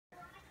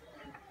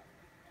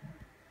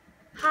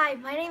Hi,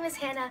 my name is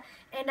Hannah,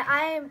 and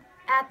I am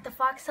at the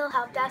Fox Hill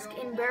Help Desk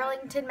in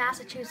Burlington,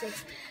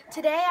 Massachusetts.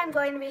 Today I'm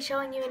going to be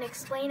showing you and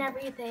explain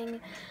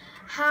everything,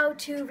 how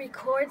to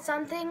record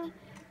something,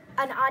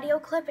 an audio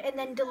clip, and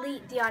then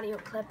delete the audio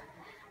clip.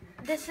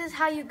 This is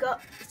how you go.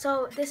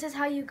 So this is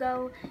how you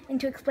go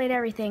into explain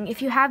everything.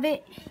 If you have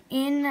it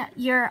in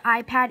your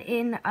iPad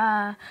in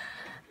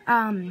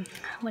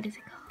what is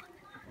it called?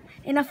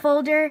 In a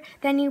folder,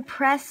 then you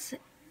press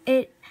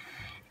it.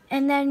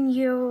 And then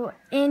you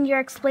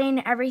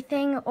explain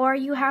everything, or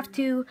you have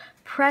to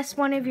press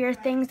one of your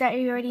things that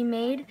you already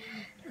made.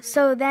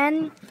 So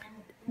then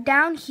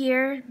down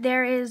here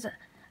there is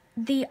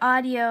the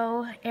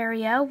audio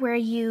area where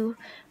you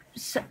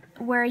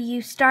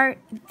start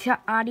to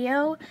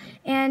audio,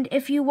 and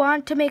if you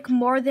want to make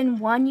more than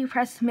one, you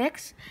press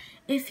mix.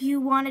 If you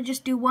want to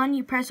just do one,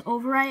 you press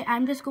overwrite.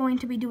 I'm just going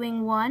to be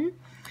doing one.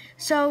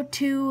 So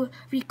to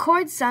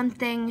record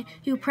something,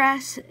 you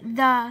press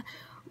the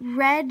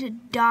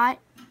red dot.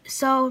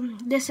 So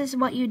this is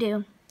what you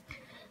do.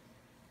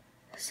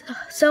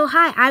 So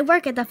hi, I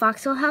work at the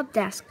Fox Hill Help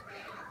Desk.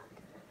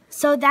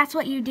 So that's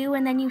what you do,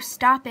 and then you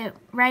stop it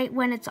right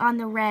when it's on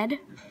the red.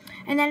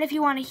 And then if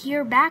you want to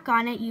hear back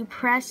on it, you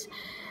press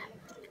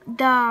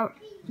the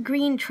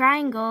green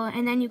triangle,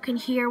 and then you can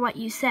hear what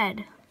you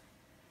said.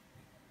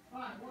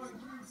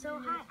 So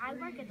hi, I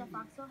work at the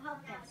Fox Hill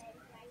Help Desk.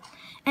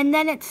 And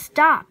then it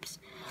stops.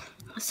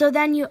 So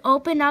then you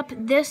open up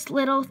this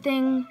little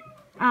thing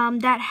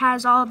that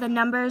has all the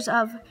numbers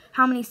of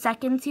how many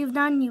seconds you've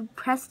done. You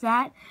press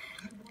that,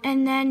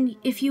 and then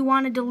if you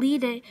want to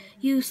delete it,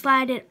 you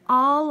slide it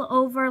all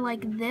over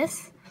like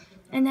this,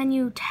 and then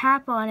you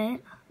tap on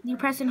it. You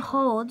press and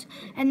hold,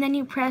 and then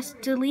you press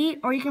delete,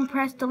 or you can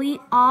press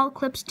delete all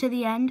clips to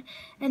the end,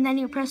 and then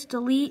you press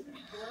delete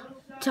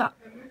to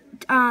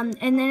and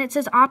then it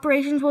says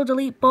operations will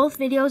delete both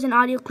videos and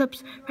audio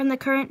clips from the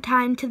current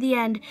time to the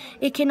end.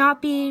 It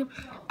cannot be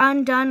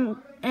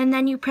undone, and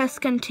then you press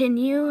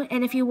continue,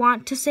 and if you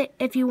want to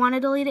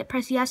delete it,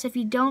 press yes. If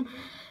you don't,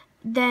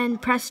 then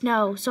press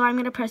no. So I'm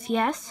going to press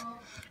yes,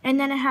 and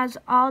then it has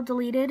all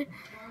deleted,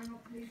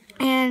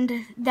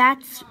 and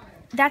that's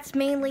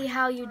mainly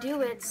how you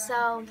do it.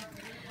 So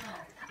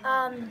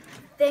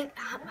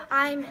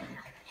I'm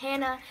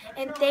Hannah,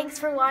 and thanks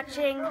for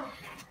watching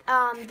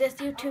this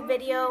YouTube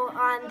video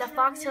on the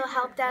Fox Hill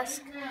Help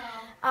Desk.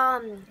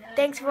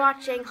 Thanks for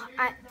watching.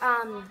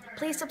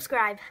 Please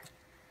subscribe.